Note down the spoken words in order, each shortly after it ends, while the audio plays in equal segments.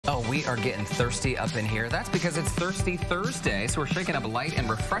Oh, we are getting thirsty up in here. That's because it's Thirsty Thursday, so we're shaking up light and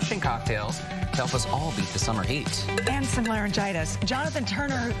refreshing cocktails to help us all beat the summer heat. And some laryngitis. Jonathan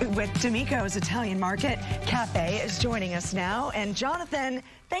Turner with D'Amico's Italian Market Cafe is joining us now. And Jonathan,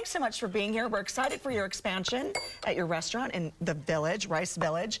 thanks so much for being here. We're excited for your expansion at your restaurant in the Village, Rice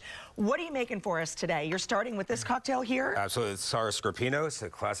Village. What are you making for us today? You're starting with this cocktail here? Absolutely. It's our Scorpino. It's a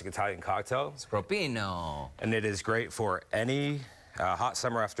classic Italian cocktail. Scorpino. And it is great for any hot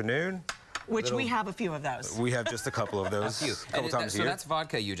summer afternoon. Which we have a few of those. We have just a couple of those. A couple times a year. So that's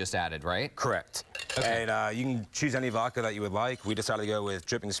vodka you just added, right? Correct. Okay. And you can choose any vodka that you would like. We decided to go with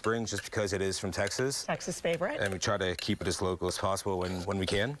Dripping Springs just because it is from Texas. Texas favorite. And we try to keep it as local as possible when we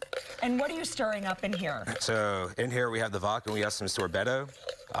can. And what are you stirring up in here? So in here we have the vodka and we have some sorbetto.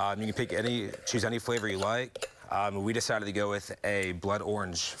 You can choose any flavor you like. We decided to go with a blood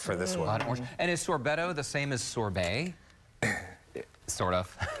orange for this one. Blood orange. And is sorbetto the same as sorbet? Sort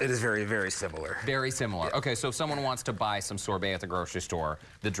of. It is very, very similar. Very similar. Yeah. Okay, so if someone wants to buy some sorbet at the grocery store,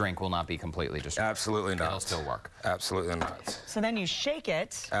 the drink will not be completely destroyed. Absolutely not. It'll still work. Absolutely not. So then you shake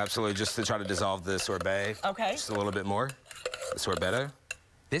it. Absolutely, just to try to dissolve the sorbet. Okay. Just a little bit more. The sorbetto.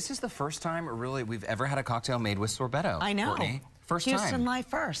 This is the first time, really, we've ever had a cocktail made with sorbetto. I know. Courtney. First time. Houston Life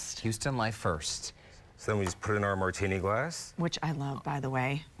first. Houston Life first. So then we just put it in our martini glass. Which I love, by the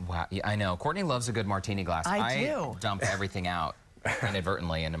way. Wow, yeah, I know. Courtney loves a good martini glass. I do. Dump everything out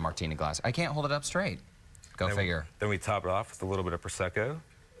inadvertently in a martini glass. I can't hold it up straight. Go figure. Then we top it off with a little bit of Prosecco.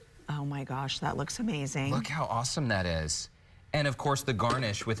 Oh my gosh, that looks amazing. Look how awesome that is. And of course the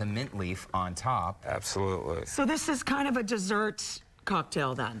garnish with a mint leaf on top. Absolutely. So this is kind of a dessert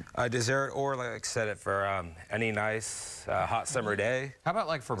cocktail then? A dessert, or like I said, it for any nice hot summer day. How about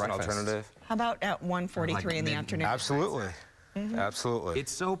like for breakfast? An alternative. How about at 1:43 in the afternoon? Absolutely. Absolutely.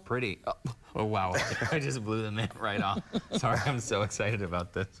 It's so pretty. Oh, wow. I just blew the mint right off. Sorry, I'm so excited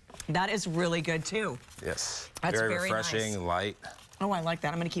about this. That is really good, too. Yes. That's very refreshing, nice. Light. Oh, I like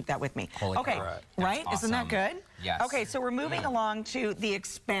that. I'm going to keep that with me. Holy okay, crap. right? That's Isn't that awesome. good? Yes. Okay, so we're moving along to the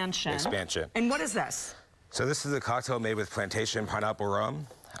expansion. Expansion. And what is this? So this is a cocktail made with plantation pineapple rum.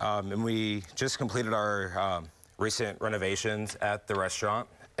 And we just completed our recent renovations at the restaurant.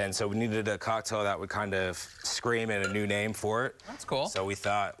 And so we needed a cocktail that would kind of scream in a new name for it. That's cool. So we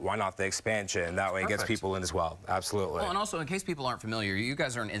thought, why not the expansion? That way it gets people in as well. Absolutely. Well, and also, in case people aren't familiar, you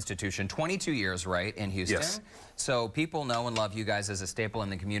guys are an institution, 22 years, right, in Houston? Yes. So people know and love you guys as a staple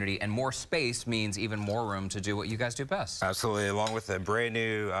in the community, and more space means even more room to do what you guys do best. Absolutely, along with a brand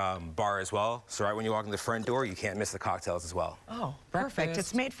new bar as well. So right when you walk in the front door, you can't miss the cocktails as well. Oh, Breakfast. perfect.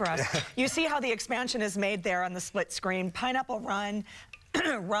 It's made for us. You see how the expansion is made there on the split screen. Pineapple rum,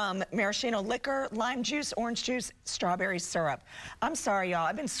 maraschino liquor, lime juice, orange juice, strawberry syrup. I'm sorry, y'all.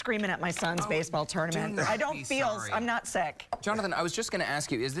 I've been screaming at my son's baseball tournament. I don't feel, I'm not sick. Jonathan, I was just going to ask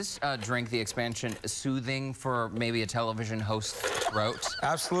you, is this drink, the expansion, soothing for maybe a television host's throat?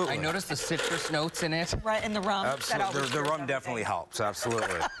 Absolutely. I noticed the citrus notes in it. Right, in the rum. Absolutely. The rum definitely helps.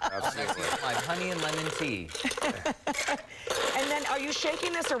 Absolutely. Absolutely. Like honey and lemon tea. And then, are you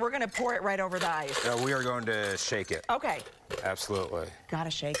shaking this, or we're going to pour it right over the ice? No, we are going to shake it. Okay. Absolutely.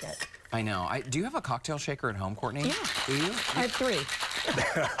 Gotta shake it. I know. Do you have a cocktail shaker at home, Courtney? Yeah. Do you? I have 3.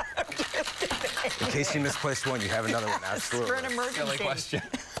 In case you misplaced one, you have another one. Absolutely. For an emergency. Silly question.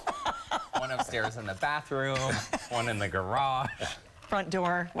 One upstairs in the bathroom, one in the garage. Front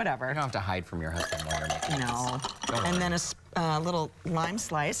door, whatever. You don't have to hide from your husband while you're making No. Don't worry. And then a little lime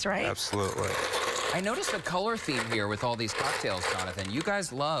slice, right? Absolutely. I noticed a color theme here with all these cocktails, Jonathan. You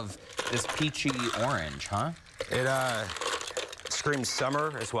guys love this peachy orange, huh? It screams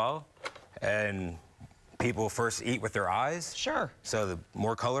summer as well, and people first eat with their eyes. Sure. So the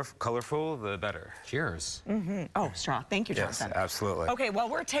more colorful, the better. Cheers. Oh, straw. Thank you, Yes, Jonathan. absolutely. Okay, while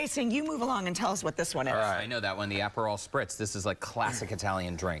we're tasting, you move along and tell us what this one is. All right. I know that one, the Aperol Spritz. This is like classic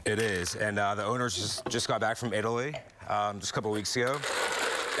Italian drink. It is, and the owners just got back from Italy just a couple weeks ago,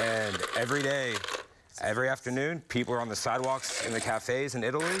 and every day, every afternoon, people are on the sidewalks in the cafes in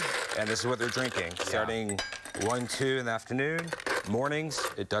Italy, and this is what they're drinking. Starting 1, 2 in the afternoon, mornings,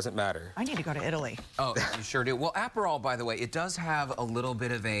 it doesn't matter. I need to go to Italy. Oh, you sure do. Well, Aperol, by the way, it does have a little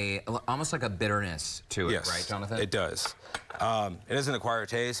bit of almost like a bitterness to it, Yes, right, Jonathan? it does. It is an acquired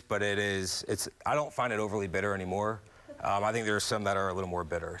taste, but I don't find it overly bitter anymore. I think there's some that are a little more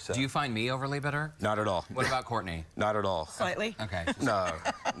bitter. So. Do you find me overly bitter? Not at all. What about Courtney? Not at all. Slightly? Okay. No,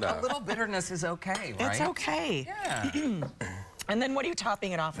 no. A little bitterness is okay, right? It's okay. Yeah. And then what are you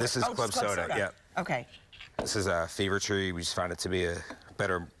topping it off with? This is Club Soda, yeah. Okay. This is a Fever Tree. We just found it to be a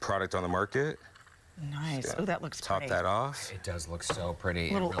better product on the market. Nice. Oh, that looks Top pretty. that off. It does look so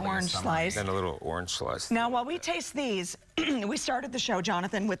pretty. Little It really orange is summery. slice. Then a little orange slice. Now, while we taste these, we started the show,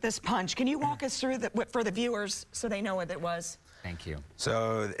 Jonathan, with this punch. Can you walk us through for the viewers so they know what it was? Thank you.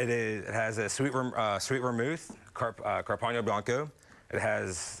 So it has a sweet vermouth, Carpano Blanco. It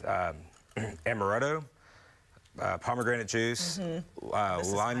has amaretto, pomegranate juice,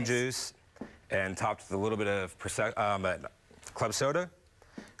 lime nice. juice, and topped with a little bit of club soda.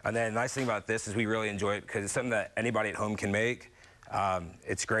 And then the nice thing about this is we really enjoy it because it's something that anybody at home can make.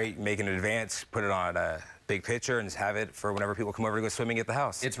 It's great, make it in advance, put it on a big pitcher, and just have it for whenever people come over to go swimming at the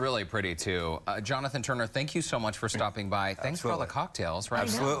house. It's really pretty, too. Jonathan Turner, thank you so much for stopping by. Thanks for all the cocktails right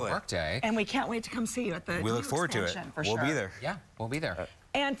now on the workday. And we can't wait to come see you at the We look forward to it. We'll be there. Yeah, we'll be there.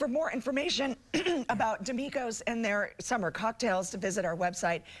 And for more information about D'Amico's and their summer cocktails, to visit our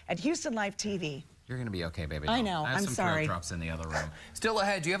website at Houston Life TV. You're going to be okay, baby. I know. I have I'm some sorry. throat drops in the other room. Still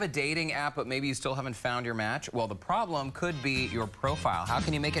ahead, do you have a dating app, but maybe you still haven't found your match? Well, the problem could be your profile. How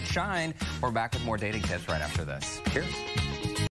can you make it shine? We're back with more dating tips right after this. Cheers.